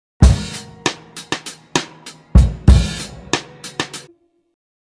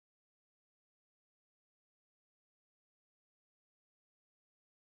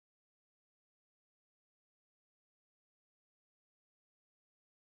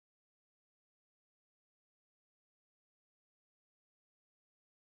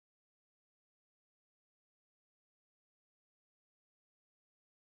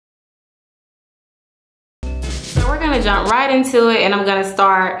gonna jump right into it, and I'm gonna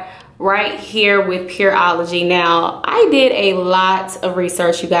start right here with Pureology. Now, I did a lot of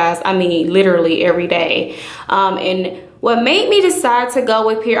research, you guys. I mean, literally every day. And what made me decide to go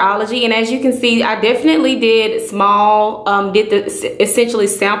with Pureology, and as you can see, I definitely did small, did the essentially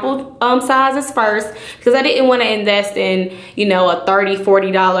sample sizes first, because I didn't want to invest in, you know, a $30,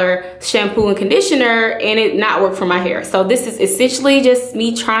 $40 shampoo and conditioner and it not work for my hair. So this is essentially just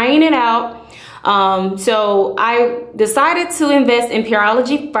me trying it out. So I decided to invest in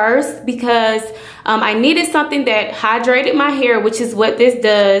Pureology first because I needed something that hydrated my hair, which is what this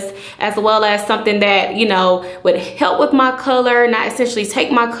does, as well as something that, you know, would help with my color, not essentially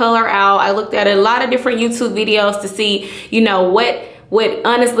take my color out. I looked at a lot of different YouTube videos to see, you know, what would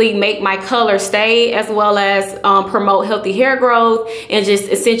honestly make my color stay, as well as promote healthy hair growth and just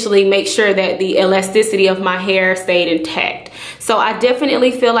essentially make sure that the elasticity of my hair stayed intact. So I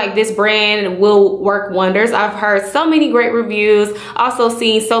definitely feel like this brand will work wonders. I've heard so many great reviews, also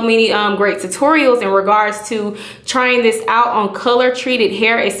seen so many great tutorials in regards to trying this out on color treated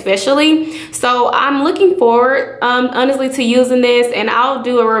hair especially. So I'm looking forward honestly to using this, and I'll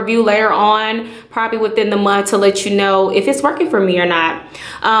do a review later on, probably within the month, to let you know if it's working for me or not.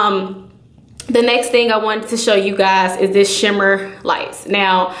 The next thing I wanted to show you guys is this shimmer lights.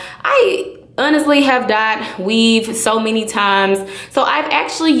 Now, I honestly have dyed weave so many times, so I've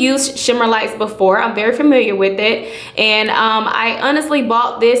actually used shimmer lights before. I'm very familiar with it, and I honestly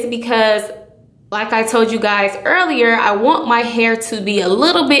bought this because, like I told you guys earlier, I want my hair to be a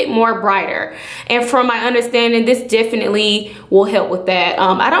little bit more brighter. And from my understanding, this definitely will help with that.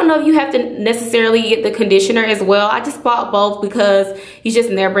 I don't know if you have to necessarily get the conditioner as well. I just bought both because you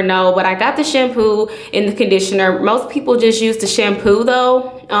just never know. But I got the shampoo and the conditioner. Most people just use the shampoo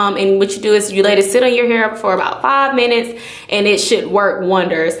though. And what you do is you let it sit on your hair for about 5 minutes and it should work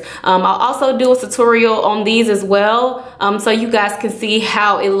wonders. I'll also do a tutorial on these as well, so you guys can see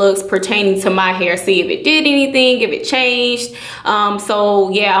how it looks pertaining to my hair, see if it did anything, if it changed. So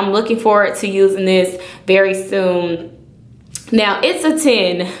yeah, I'm looking forward to using this very soon. Now, it's a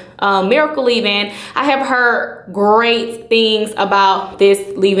 10. Miracle leave-in. I have heard great things about this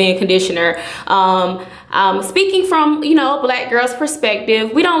leave-in conditioner. Speaking from, you know, black girl's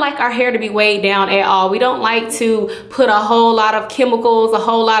perspective, we don't like our hair to be weighed down at all. We don't like to put a whole lot of chemicals, a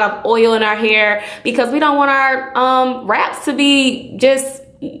whole lot of oil in our hair, because we don't want our wraps to be just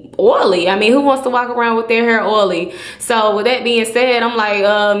oily. I mean, who wants to walk around with their hair oily? So with that being said, I'm like,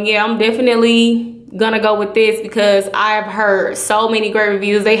 yeah, I'm definitely gonna go with this because I've heard so many great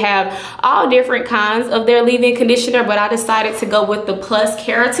reviews. They have all different kinds of their leave-in conditioner, but I decided to go with the Plus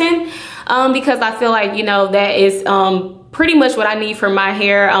Keratin because I feel like, you know, that is pretty much what I need for my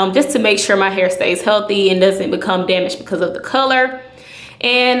hair, just to make sure my hair stays healthy and doesn't become damaged because of the color.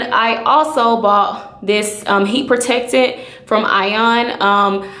 And I also bought this heat protectant from Ion.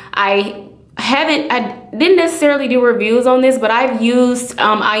 I didn't necessarily do reviews on this, but I've used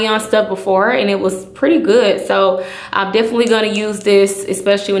Ion stuff before and it was pretty good. So I'm definitely going to use this,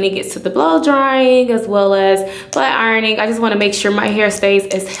 especially when it gets to the blow drying as well as flat ironing. I just want to make sure my hair stays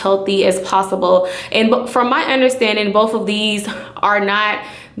as healthy as possible. And from my understanding, both of these are not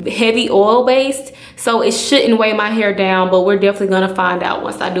heavy oil based, so it shouldn't weigh my hair down, but we're definitely going to find out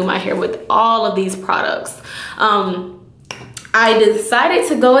once I do my hair with all of these products. I decided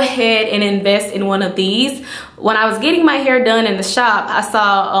to go ahead and invest in one of these. When I was getting my hair done in the shop, I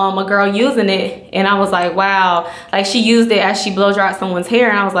saw a girl using it and I was like, wow, like she used it as she blow dried someone's hair,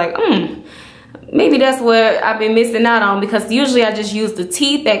 and I was like, maybe that's what I've been missing out on, because usually I just use the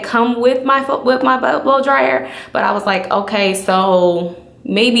teeth that come with my blow dryer. But I was like, okay, so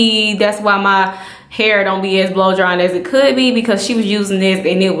maybe that's why my hair don't be as blow drying as it could be, because she was using this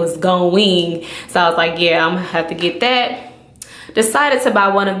and it was going. So I was like, yeah, I'm gonna have to get that. Decided to buy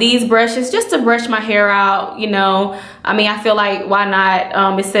one of these brushes just to brush my hair out, you know. I mean, I feel like why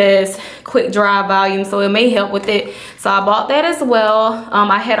not? It says quick dry volume, so it may help with it. So I bought that as well.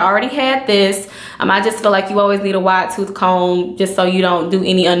 I had already had this. I just feel like you always need a wide tooth comb just so you don't do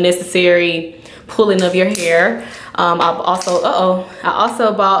any unnecessary pulling of your hair. I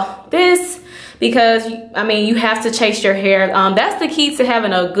also bought this because, I mean, you have to chase your hair. That's the key to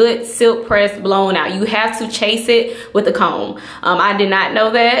having a good silk press blown out. You have to chase it with a comb. I did not know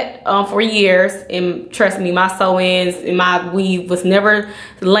that for years, and trust me, my sew-ins and my weave was never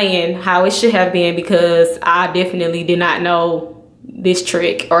laying how it should have been, because I definitely did not know this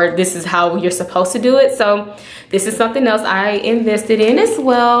trick, or this is how you're supposed to do it. So this is something else I invested in as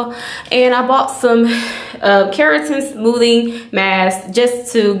well. And I bought some keratin smoothing mask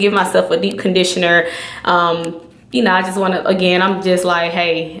just to give myself a deep conditioner. you know, I just want to, again, I'm just like,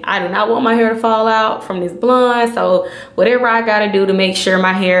 hey, I do not want my hair to fall out from this blonde. So whatever I got to do to make sure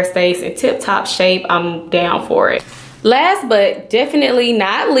my hair stays in tip-top shape, I'm down for it. Last but definitely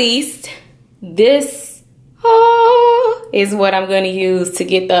not least, this is what I'm going to use to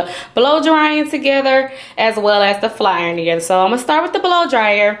get the blow drying together as well as the flat iron together. So I'm going to start with the blow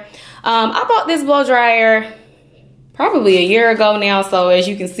dryer. I bought this blow dryer probably a year ago now. So as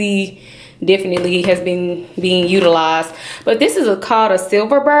you can see, definitely has been being utilized. But this is called a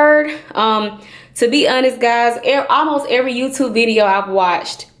Silverbird. To be honest, guys, almost every YouTube video I've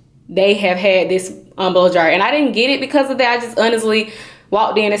watched, they have had this blow dryer, and I didn't get it because of that. I just honestly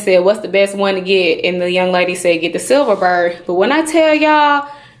walked in and said, what's the best one to get? And the young lady said, get the Silverbird. But when I tell y'all,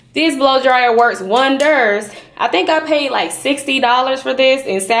 this blow dryer works wonders. I think I paid like $60 for this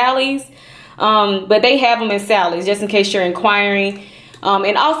in Sally's. But they have them in Sally's just in case you're inquiring.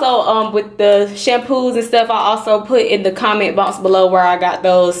 And also with the shampoos and stuff, I also put in the comment box below where I got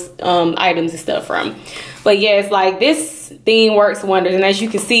those items and stuff from. But yes, like this thing works wonders. And as you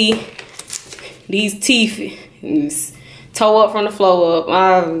can see, these teeth toe up from the flow up.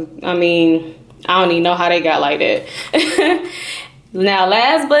 I mean, I don't even know how they got like that. Now,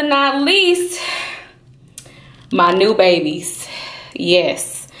 last but not least, my new babies.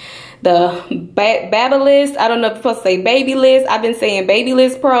 Yes. The Babyliss, I don't know if I'm supposed to say Babyliss. I've been saying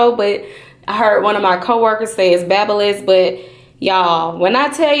Babyliss Pro, but I heard one of my coworkers say it's Babyliss. But y'all, when I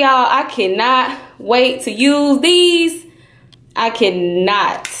tell y'all I cannot wait to use these, I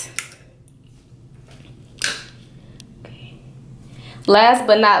cannot. Okay. Last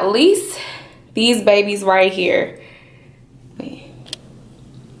but not least, these babies right here.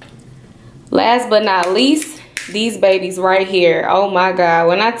 Last but not least, these babies right here. Oh my God,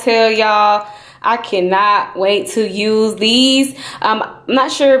 when I tell y'all I cannot wait to use these. I'm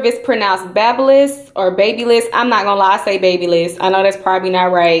not sure if it's pronounced Babyliss or Babyliss. I'm not gonna lie, I say Babyliss. I know that's probably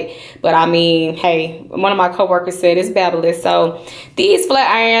not right, but I mean, hey, one of my coworkers said it's Babyliss. So these flat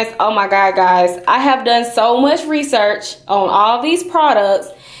irons, oh my God, guys, I have done so much research on all these products.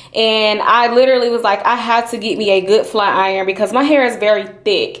 And I literally was like, I have to get me a good flat iron because my hair is very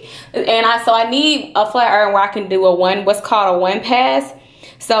thick. And so I need a flat iron where I can do what's called a one pass.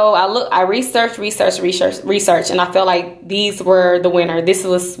 So I researched, and I felt like these were the winner. This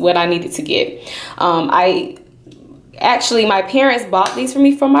was what I needed to get. Actually, my parents bought these for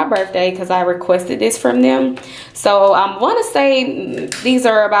me for my birthday because I requested this from them. So I want to say these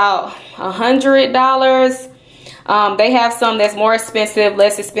are about $100. They have some that's more expensive,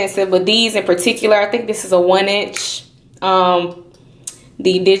 less expensive, but these in particular, I think this is a 1-inch,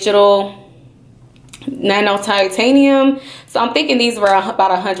 the digital nano titanium. So I'm thinking these were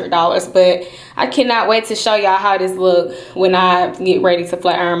about $100, but I cannot wait to show y'all how this look when I get ready to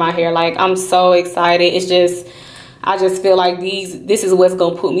flat iron my hair. Like, I'm so excited. It's just, I just feel like this is what's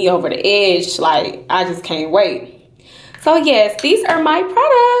gonna put me over the edge. Like, I just can't wait. So yes, these are my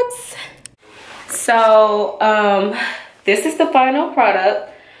products. So this is the final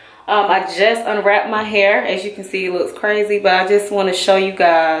product. I just unwrapped my hair. As you can see, it looks crazy, but I just want to show you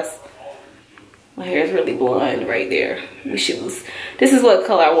guys. My hair is really blonde right there. This is what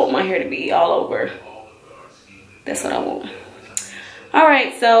color I want my hair to be, all over. That's what I want. All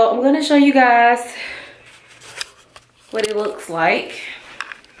right, so I'm gonna show you guys what it looks like.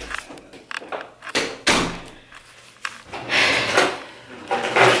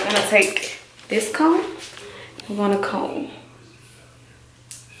 I'm gonna take this comb. I'm gonna comb.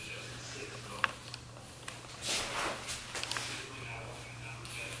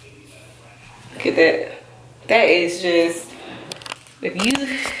 Look at that. That is just,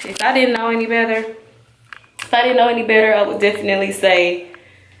 if I didn't know any better, I would definitely say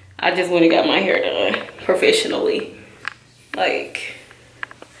I just went and got my hair done professionally. Like,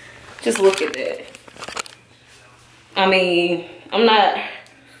 just look at that. I mean, I'm not,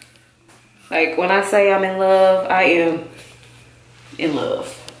 like, when I say I'm in love, I am in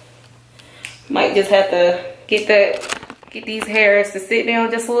love. Might just have to get these hairs to sit down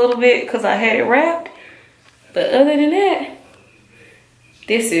just a little bit because I had it wrapped. But other than that,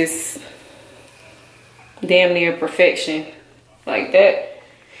 this is damn near perfection. Like that,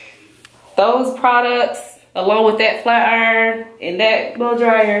 those products along with that flat iron and that blow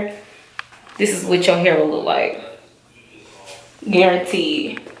dryer, this is what your hair will look like.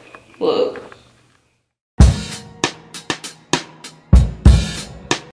 Guaranteed. Look.